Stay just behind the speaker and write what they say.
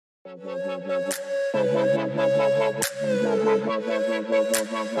Here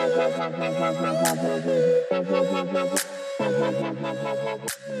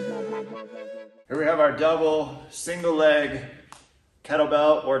we have our double single leg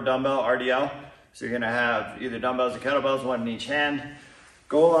kettlebell or dumbbell RDL. So you're gonna have either dumbbells or kettlebells, one in each hand.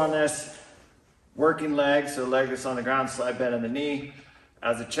 Goal on this, working leg, so leg that's on the ground, slide bend in the knee.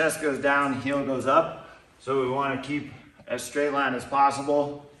 As the chest goes down, heel goes up. So we wanna keep as straight line as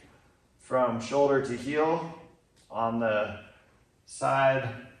possible from shoulder to heel on the side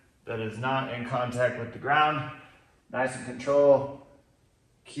that is not in contact with the ground. Nice and control.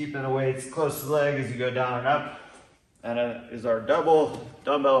 Keeping the weights close to the leg as you go down and up. And it is our double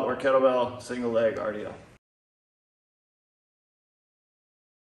dumbbell or kettlebell single leg RDL.